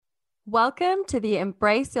Welcome to the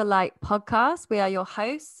Embrace Your Light podcast. We are your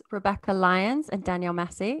hosts, Rebecca Lyons and Danielle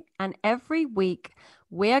Massey. And every week,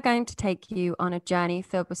 we are going to take you on a journey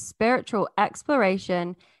filled with spiritual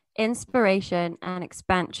exploration, inspiration, and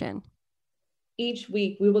expansion. Each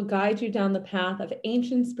week, we will guide you down the path of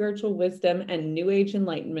ancient spiritual wisdom and New Age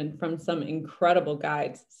enlightenment from some incredible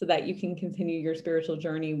guides so that you can continue your spiritual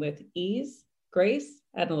journey with ease, grace,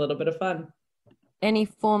 and a little bit of fun. Any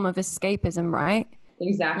form of escapism, right?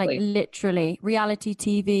 Exactly. Like literally, reality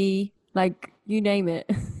TV, like you name it.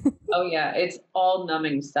 Oh yeah, it's all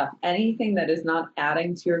numbing stuff. Anything that is not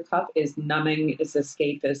adding to your cup is numbing, is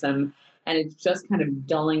escapism, and it's just kind of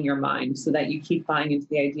dulling your mind so that you keep buying into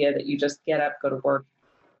the idea that you just get up, go to work,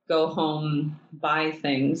 go home, buy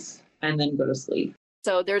things, and then go to sleep.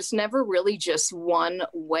 So there's never really just one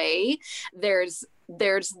way. There's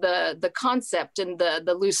the concept and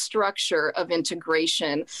the loose structure of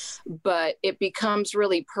integration, but it becomes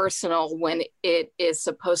really personal when it is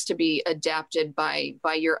supposed to be adapted by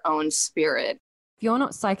your own spirit. If you're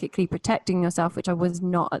not psychically protecting yourself, which I was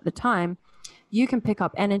not at the time, you can pick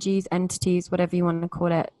up energies, entities, whatever you want to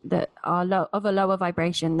call it, that are of a lower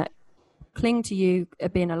vibration, that cling to you.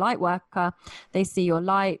 Being a light worker, they see your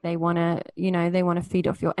light, they want to feed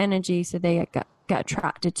off your energy, so they get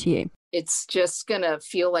attracted to you. It's just going to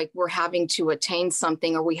feel like we're having to attain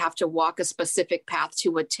something, or we have to walk a specific path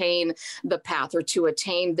to attain the path or to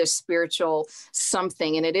attain the spiritual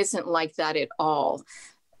something. And it isn't like that at all.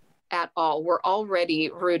 We're already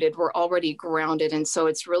rooted, we're already grounded. And so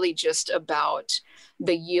it's really just about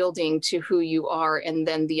the yielding to who you are and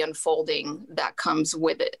then the unfolding that comes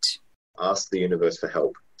with it. Ask the universe for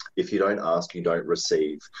help. If you don't ask, you don't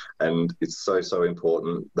receive. And it's so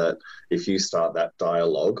important that if you start that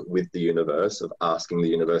dialogue with the universe of asking the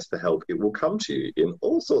universe for help, it will come to you in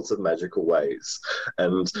all sorts of magical ways.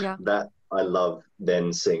 And that I love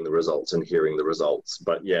then seeing the results and hearing the results.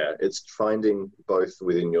 But yeah, it's finding both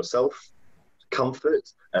within yourself comfort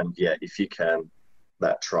and if you can,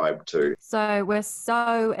 that tribe too. So we're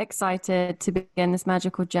so excited to begin this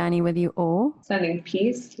magical journey with you all. Sending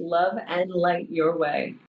peace, love, and light your way.